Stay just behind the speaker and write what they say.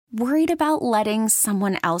Worried about letting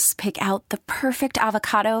someone else pick out the perfect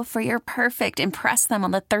avocado for your perfect impress them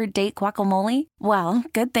on the third date guacamole? Well,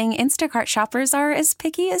 good thing Instacart shoppers are as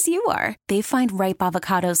picky as you are. They find ripe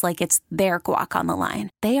avocados like it's their guac on the line.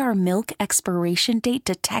 They are milk expiration date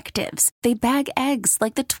detectives. They bag eggs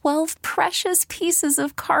like the 12 precious pieces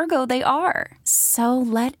of cargo they are. So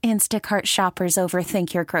let Instacart shoppers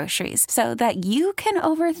overthink your groceries so that you can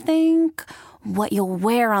overthink what you'll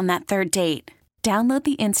wear on that third date. Download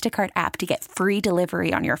the Instacart app to get free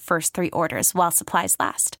delivery on your first 3 orders while supplies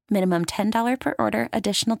last. Minimum $10 per order.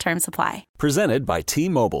 Additional terms apply. Presented by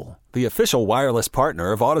T-Mobile, the official wireless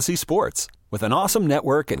partner of Odyssey Sports. With an awesome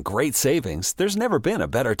network and great savings, there's never been a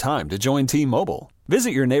better time to join T-Mobile. Visit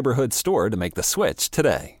your neighborhood store to make the switch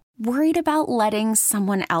today. Worried about letting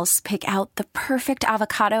someone else pick out the perfect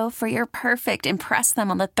avocado for your perfect impress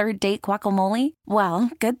them on the third date guacamole?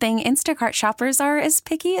 Well, good thing Instacart shoppers are as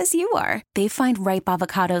picky as you are. They find ripe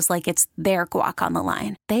avocados like it's their guac on the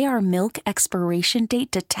line. They are milk expiration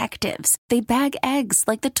date detectives. They bag eggs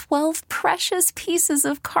like the 12 precious pieces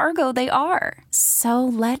of cargo they are. So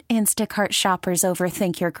let Instacart shoppers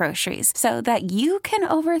overthink your groceries so that you can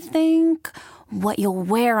overthink what you'll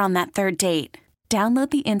wear on that third date. Download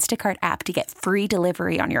the Instacart app to get free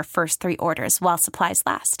delivery on your first 3 orders while supplies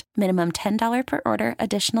last. Minimum $10 per order.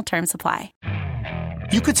 Additional terms apply.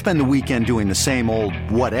 You could spend the weekend doing the same old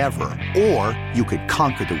whatever, or you could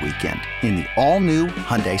conquer the weekend in the all-new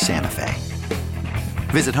Hyundai Santa Fe.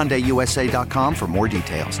 Visit HyundaiUSA.com for more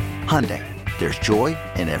details. Hyundai, there's joy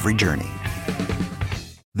in every journey.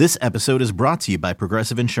 This episode is brought to you by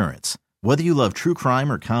Progressive Insurance. Whether you love true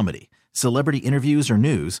crime or comedy, celebrity interviews or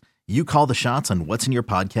news, you call the shots on what's in your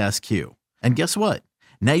podcast queue. And guess what?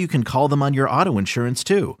 Now you can call them on your auto insurance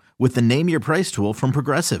too with the Name Your Price tool from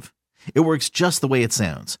Progressive. It works just the way it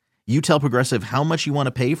sounds. You tell Progressive how much you want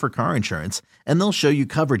to pay for car insurance, and they'll show you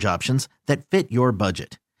coverage options that fit your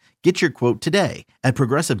budget. Get your quote today at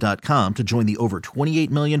Progressive.com to join the over 28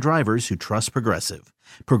 million drivers who trust Progressive.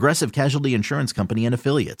 Progressive Casualty Insurance Company and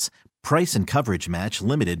Affiliates. Price and coverage match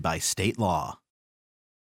limited by state law.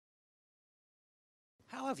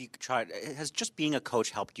 How have you tried? Has just being a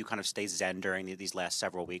coach helped you kind of stay zen during these last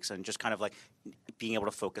several weeks and just kind of like being able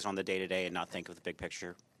to focus on the day-to-day and not think of the big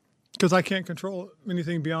picture? Because I can't control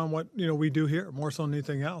anything beyond what we do here, more so than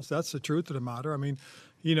anything else. That's the truth of the matter. I mean,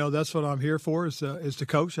 that's what I'm here for is to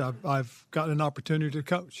coach. I've gotten an opportunity to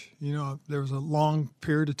coach. There was a long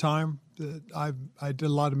period of time that I did a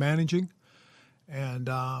lot of managing, and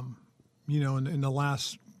in the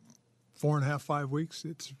last 4.5, 5 weeks,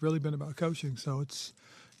 it's really been about coaching. So it's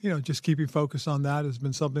just keeping focus on that has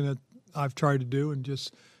been something that I've tried to do, and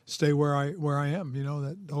just stay where I am.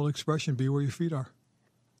 That old expression, be where your feet are.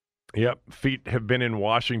 Yep, feet have been in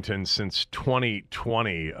Washington since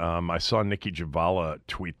 2020. I saw Nikki Javala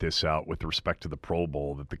tweet this out with respect to the Pro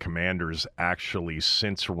Bowl, that the Commanders actually,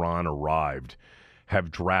 since Ron arrived, have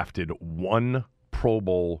drafted 1 Pro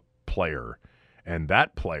Bowl player, and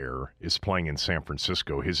that player is playing in San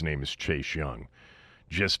Francisco. His name is Chase Young.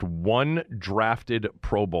 Just 1 drafted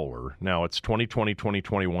Pro Bowler. Now, it's 2020,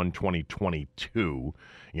 2021, 2022.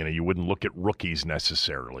 You wouldn't look at rookies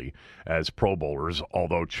necessarily as Pro Bowlers,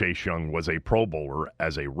 although Chase Young was a Pro Bowler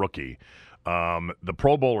as a rookie. The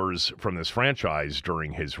Pro Bowlers from this franchise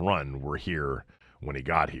during his run were here when he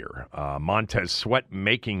got here. Montez Sweat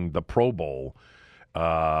making the Pro Bowl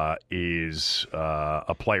is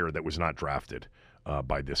a player that was not drafted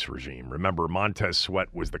by this regime. Remember, Montez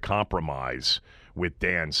Sweat was the compromise with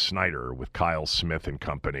Dan Snyder, with Kyle Smith and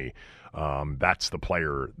company. That's the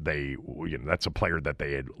player that's a player that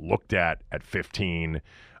they had looked at 15.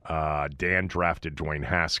 Dan drafted Dwayne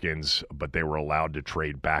Haskins, but they were allowed to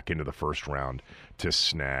trade back into the first round to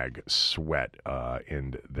snag Sweat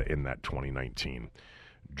in that 2019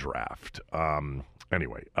 draft.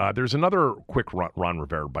 Anyway, there's another quick Ron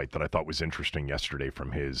Rivera bite that I thought was interesting yesterday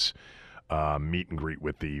from his meet and greet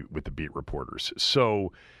with the beat reporters.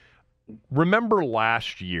 So remember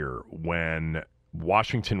last year when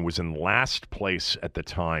Washington was in last place at the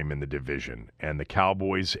time in the division, and the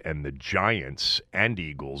Cowboys and the Giants and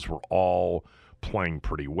Eagles were all playing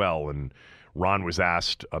pretty well, and Ron was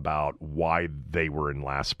asked about why they were in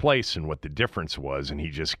last place and what the difference was, and he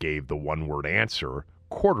just gave the one-word answer,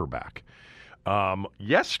 quarterback.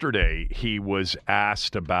 Yesterday, he was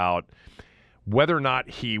asked about whether or not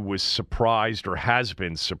he was surprised or has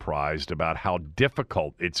been surprised about how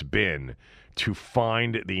difficult it's been to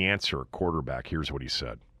find the answer quarterback. Here's what he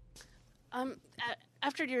said.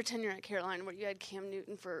 After your tenure at Carolina, where you had Cam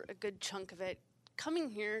Newton for a good chunk of it, coming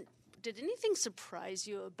here, did anything surprise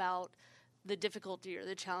you about the difficulty or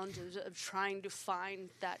the challenges of trying to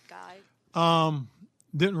find that guy?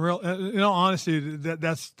 Didn't real, honestly,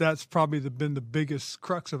 that's probably been the biggest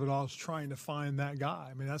crux of it all, is trying to find that guy.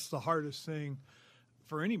 I mean, that's the hardest thing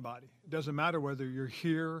for anybody. It doesn't matter whether you're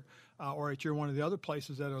here or at one of the other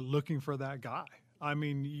places that are looking for that guy. I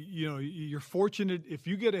mean, you're fortunate if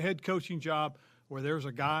you get a head coaching job where there's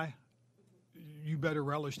a guy, you better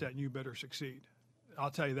relish that and you better succeed.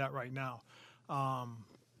 I'll tell you that right now.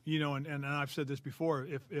 And I've said this before,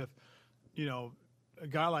 if a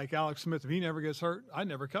guy like Alex Smith, if he never gets hurt, I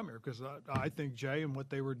never come here, because I think Jay and what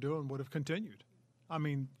they were doing would have continued. I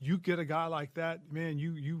mean, you get a guy like that, man,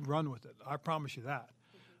 you run with it. I promise you that.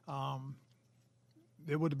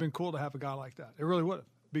 It would have been cool to have a guy like that. It really would have,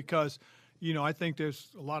 because, I think there's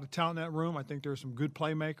a lot of talent in that room. I think there's some good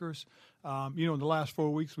playmakers. In the last 4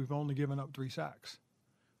 weeks, we've only given up 3 sacks.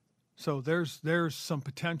 So there's some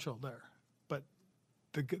potential there. But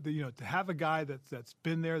to have a guy that's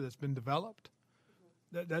been there, that's been developed,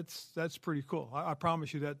 that's pretty cool. I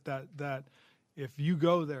promise you that if you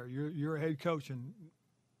go there, you're a head coach and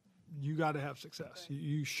you got to have success.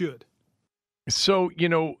 You should. So,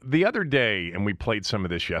 the other day, and we played some of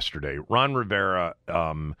this yesterday, Ron Rivera,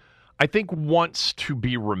 I think, wants to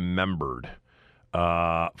be remembered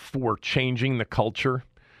for changing the culture.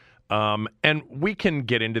 And we can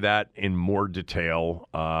get into that in more detail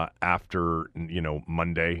after,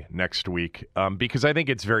 Monday next week, because I think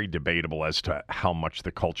it's very debatable as to how much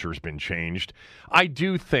the culture's been changed. I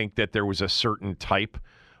do think that there was a certain type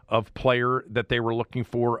of player that they were looking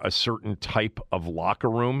for, a certain type of locker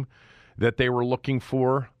room that they were looking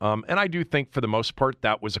for. And I do think for the most part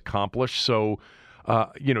that was accomplished. So,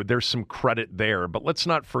 there's some credit there. But let's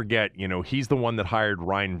not forget, he's the one that hired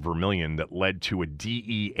Ryan Vermillion that led to a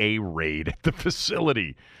DEA raid at the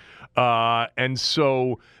facility. And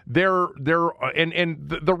so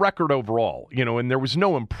the record overall, and there was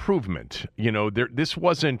no improvement. This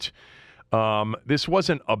wasn't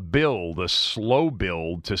a slow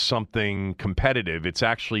build to something competitive. It's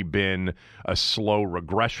actually been a slow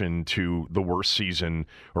regression to the worst season,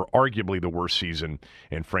 or arguably the worst season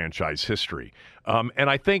in franchise history. And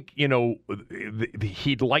I think,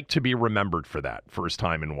 he'd like to be remembered for that, for his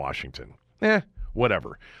time in Washington.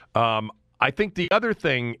 Whatever. I think the other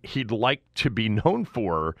thing he'd like to be known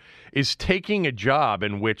for is taking a job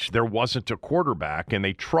in which there wasn't a quarterback, and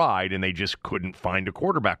they tried and they just couldn't find a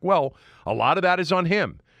quarterback. Well, a lot of that is on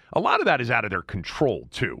him. A lot of that is out of their control,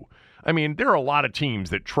 too. I mean, there are a lot of teams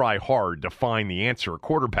that try hard to find the answer at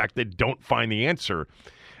quarterback that don't find the answer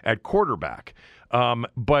at quarterback.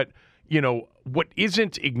 But what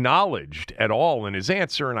isn't acknowledged at all in his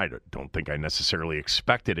answer, and I don't think I necessarily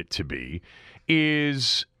expected it to be,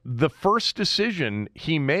 is the first decision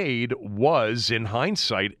he made was, in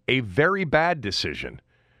hindsight, a very bad decision.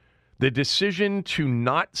 The decision to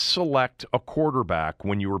not select a quarterback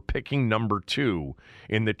when you were picking number 2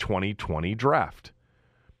 in the 2020 draft.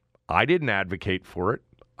 I didn't advocate for it.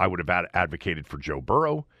 I would have advocated for Joe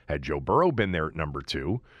Burrow, had Joe Burrow been there at number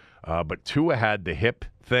 2. But Tua had the hip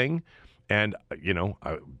thing, and,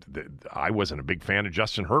 I wasn't a big fan of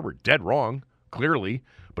Justin Herbert. Dead wrong, clearly.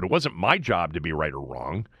 But it wasn't my job to be right or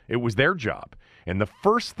wrong. It was their job. And the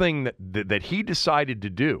first thing that he decided to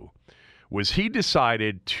do was he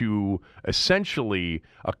decided to essentially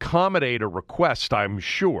accommodate a request, I'm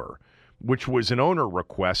sure, which was an owner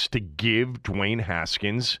request to give Dwayne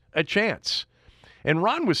Haskins a chance. And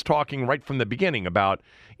Ron was talking right from the beginning about,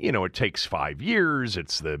 it takes 5 years.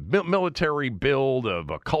 It's the military build of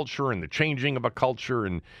a culture and the changing of a culture.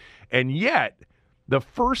 And yet, the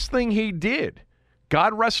first thing he did,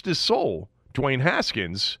 God rest his soul, Dwayne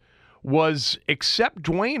Haskins, was accept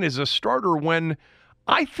Dwayne as a starter when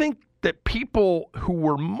I think that people who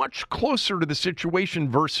were much closer to the situation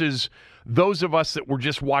versus those of us that were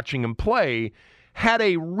just watching him play had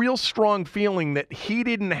a real strong feeling that he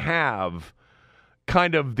didn't have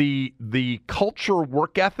kind of the culture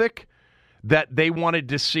work ethic that they wanted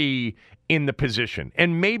to see in the position,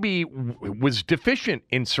 and maybe was deficient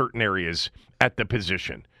in certain areas at the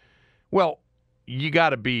position. Well, you got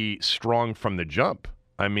to be strong from the jump.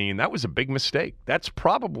 I mean, that was a big mistake. That's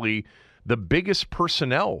probably the biggest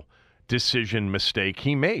personnel decision mistake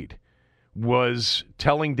he made, was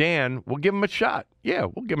telling Dan, we'll give him a shot. Yeah,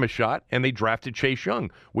 we'll give him a shot. And they drafted Chase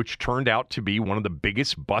Young, which turned out to be one of the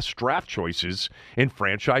biggest bust draft choices in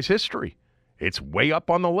franchise history. It's way up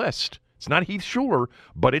on the list. It's not Heath Schuler,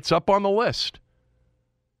 but it's up on the list.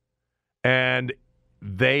 And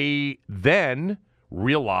they then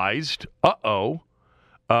realized, and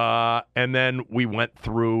then we went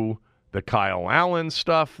through the Kyle Allen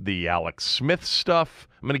stuff, the Alex Smith stuff.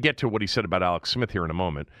 I'm going to get to what he said about Alex Smith here in a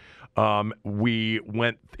moment. We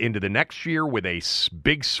went into the next year with a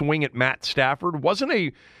big swing at Matt Stafford. It was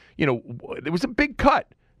a big cut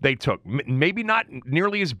they took. Maybe not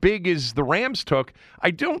nearly as big as the Rams took. I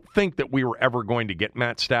don't think that we were ever going to get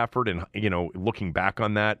Matt Stafford. And, looking back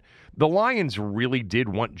on that, the Lions really did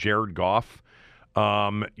want Jared Goff.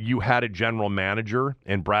 You had a general manager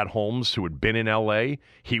in Brad Holmes who had been in L.A.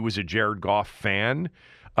 He was a Jared Goff fan.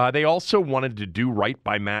 They also wanted to do right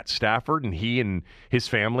by Matt Stafford, and he and his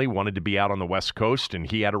family wanted to be out on the West Coast, and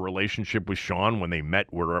he had a relationship with Sean when they met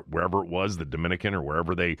wherever it was, the Dominican or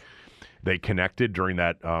wherever they connected during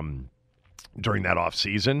that off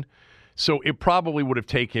season. So it probably would have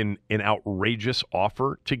taken an outrageous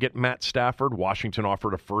offer to get Matt Stafford. Washington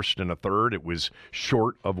offered a first and a third. It was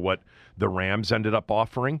short of what the Rams ended up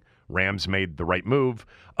offering. Rams made the right move.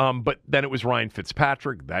 But then it was Ryan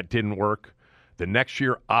Fitzpatrick. That didn't work. The next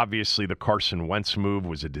year, obviously, the Carson Wentz move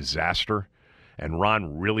was a disaster. And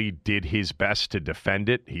Ron really did his best to defend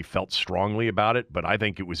it. He felt strongly about it. But I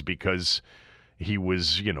think it was because he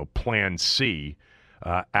was, plan C.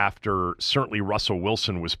 After certainly Russell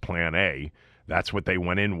Wilson was plan A. That's what they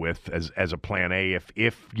went in with as a plan A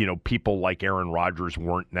if people like Aaron Rodgers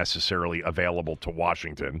weren't necessarily available to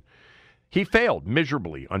Washington. He failed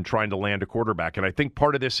miserably on trying to land a quarterback. And I think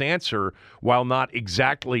part of this answer, while not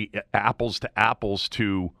exactly apples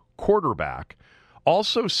to quarterback,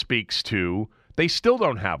 also speaks to they still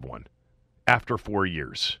don't have one after 4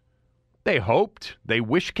 years. They hoped, they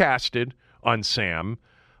wish-casted on Sam,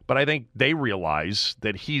 but I think they realize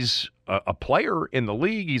that he's a player in the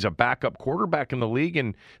league. He's a backup quarterback in the league,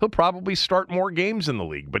 and he'll probably start more games in the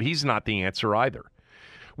league, but he's not the answer either.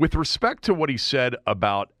 With respect to what he said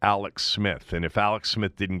about Alex Smith, and if Alex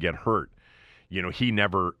Smith didn't get hurt, he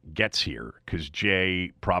never gets here because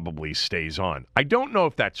Jay probably stays on. I don't know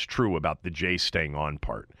if that's true about the Jay staying on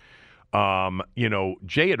part.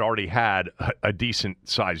 Jay had already had a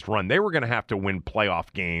decent-sized run. They were going to have to win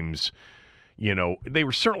playoff games. They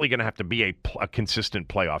were certainly going to have to be a consistent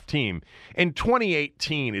playoff team. And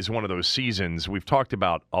 2018 is one of those seasons we've talked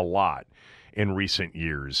about a lot in recent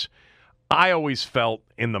years. I always felt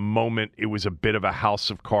in the moment it was a bit of a house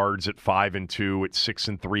of cards at 5-2, at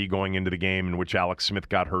 6-3 going into the game in which Alex Smith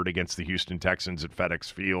got hurt against the Houston Texans at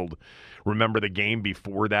FedEx Field. Remember, the game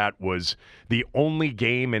before that was the only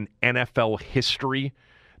game in NFL history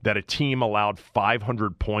that a team allowed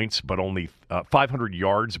 500 points, but only 500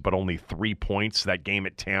 yards, but only 3 points. That game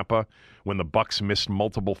at Tampa, when the Bucs missed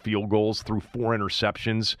multiple field goals, threw 4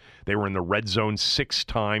 interceptions. They were in the red zone 6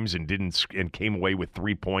 times and came away with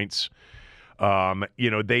 3 points.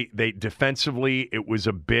 They defensively, it was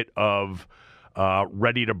a bit of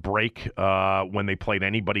ready to break when they played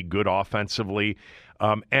anybody good offensively.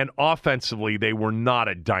 And offensively, they were not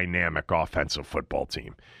a dynamic offensive football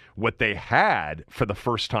team. What they had for the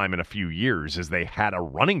first time in a few years is they had a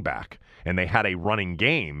running back, and they had a running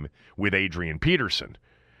game with Adrian Peterson,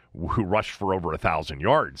 who rushed for over 1,000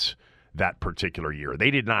 yards that particular year.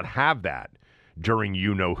 They did not have that during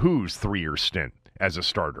you-know-who's 3-year stint as a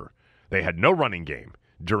starter. They had no running game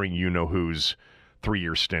during you-know-who's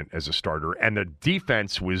 3-year stint as a starter, and the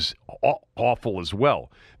defense was awful as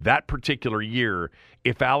well. That particular year,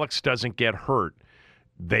 if Alex doesn't get hurt,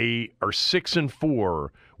 they are 6-4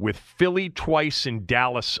 with Philly twice and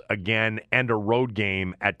Dallas again and a road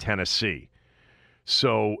game at Tennessee.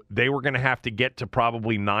 So they were going to have to get to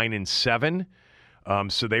probably 9-7.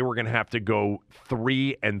 So they were going to have to go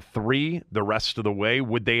 3-3 the rest of the way.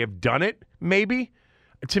 Would they have done it? Maybe.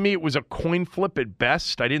 To me, it was a coin flip at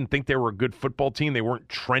best. I didn't think they were a good football team. They weren't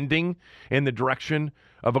trending in the direction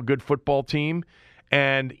of a good football team.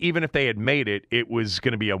 And even if they had made it, it was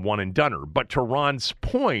going to be a one-and-doner. But to Ron's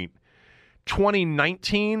point,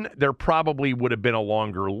 2019, there probably would have been a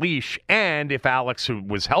longer leash. And if Alex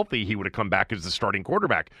was healthy, he would have come back as the starting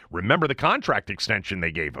quarterback. Remember the contract extension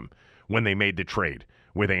they gave him when they made the trade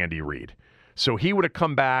with Andy Reid. So he would have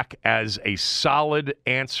come back as a solid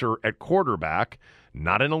answer at quarterback.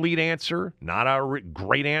 Not an elite answer, not a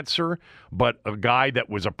great answer, but a guy that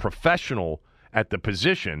was a professional at the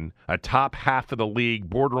position, a top half of the league,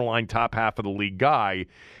 borderline top half of the league guy,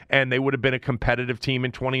 and they would have been a competitive team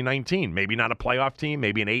in 2019. Maybe not a playoff team,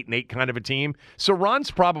 maybe an 8-8 kind of a team. So Ron's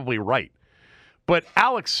probably right. But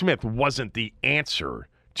Alex Smith wasn't the answer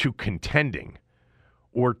to contending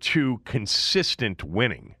or to consistent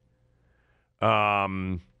winning.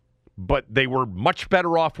 But they were much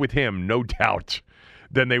better off with him, no doubt,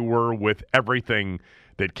 than they were with everything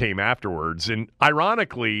that came afterwards. And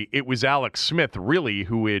ironically, it was Alex Smith, really,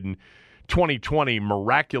 who in 2020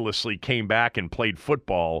 miraculously came back and played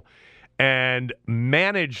football and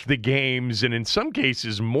managed the games, and in some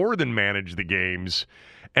cases more than managed the games,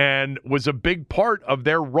 and was a big part of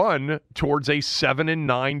their run towards a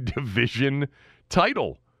 7-9 division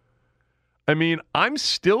title. I mean, I'm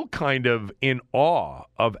still kind of in awe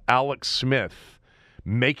of Alex Smith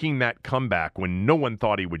making that comeback when no one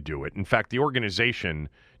thought he would do it. In fact, the organization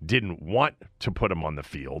didn't want to put him on the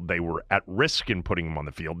field. They were at risk in putting him on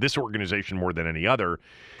the field, this organization more than any other.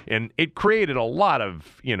 And it created a lot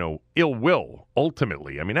of, ill will,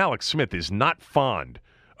 ultimately. I mean, Alex Smith is not fond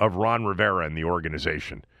of Ron Rivera and the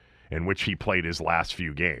organization in which he played his last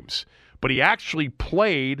few games. But he actually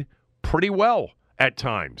played pretty well at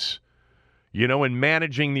times, in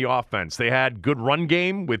managing the offense. They had good run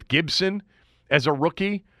game with Gibson as a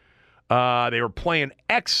rookie. They were playing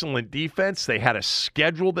excellent defense. They had a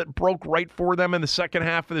schedule that broke right for them in the second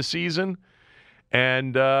half of the season.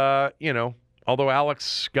 And, although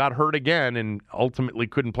Alex got hurt again and ultimately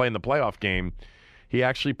couldn't play in the playoff game, he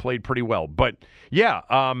actually played pretty well. But, yeah,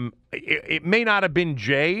 it may not have been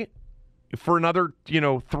Jay for another,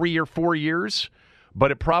 3 or 4 years, but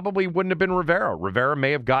it probably wouldn't have been Rivera. Rivera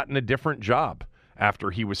may have gotten a different job after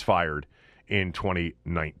he was fired in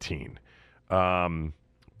 2019.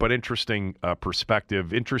 But interesting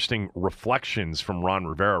perspective, interesting reflections from Ron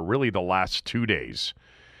Rivera, really the last 2 days,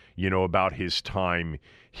 about his time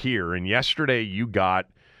here. And yesterday you got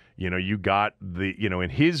the, in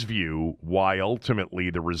his view, why ultimately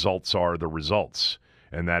the results are the results.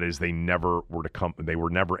 And that is they were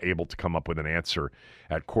never able to come up with an answer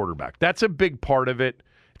at quarterback. That's a big part of it.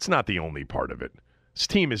 It's not the only part of it. This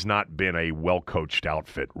team has not been a well-coached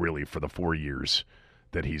outfit, really, for the 4 years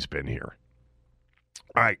that he's been here.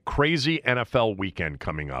 All right, crazy NFL weekend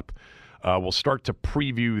coming up. We'll start to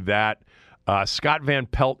preview that. Scott Van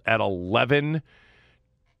Pelt at 11.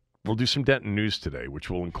 We'll do some Denton news today,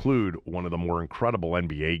 which will include one of the more incredible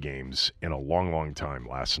NBA games in a long, long time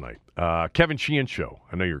last night. Kevin Sheehan Show.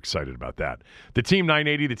 I know you're excited about that. The Team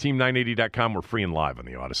 980, theteam980.com. We're free and live on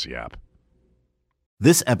the Odyssey app.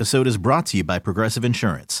 This episode is brought to you by Progressive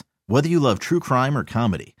Insurance. Whether you love true crime or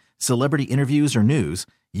comedy, celebrity interviews or news,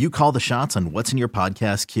 you call the shots on what's in your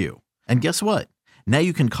podcast queue. And guess what? Now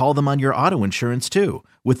you can call them on your auto insurance too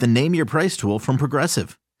with the Name Your Price tool from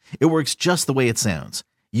Progressive. It works just the way it sounds.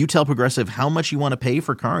 You tell Progressive how much you want to pay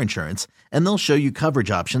for car insurance, and they'll show you coverage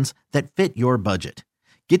options that fit your budget.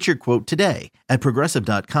 Get your quote today at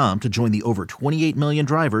Progressive.com to join the over 28 million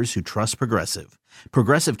drivers who trust Progressive.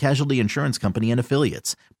 Progressive Casualty Insurance Company and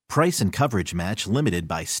Affiliates. Price and coverage match limited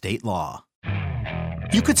by state law.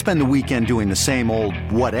 You could spend the weekend doing the same old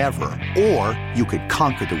whatever, or you could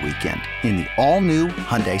conquer the weekend in the all-new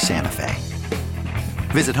Hyundai Santa Fe.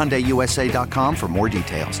 Visit HyundaiUSA.com for more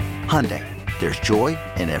details. Hyundai, there's joy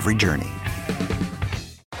in every journey.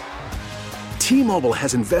 T-Mobile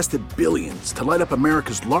has invested billions to light up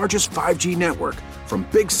America's largest 5G network, from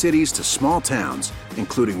big cities to small towns,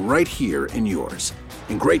 including right here in yours.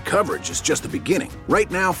 And great coverage is just the beginning.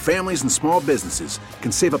 Right now, families and small businesses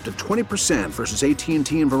can save up to 20% versus AT&T and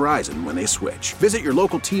Verizon when they switch. Visit your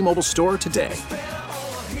local T-Mobile store today.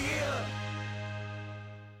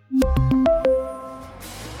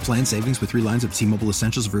 Plan savings with 3 lines of T-Mobile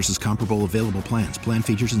Essentials versus comparable available plans. Plan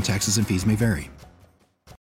features and taxes and fees may vary.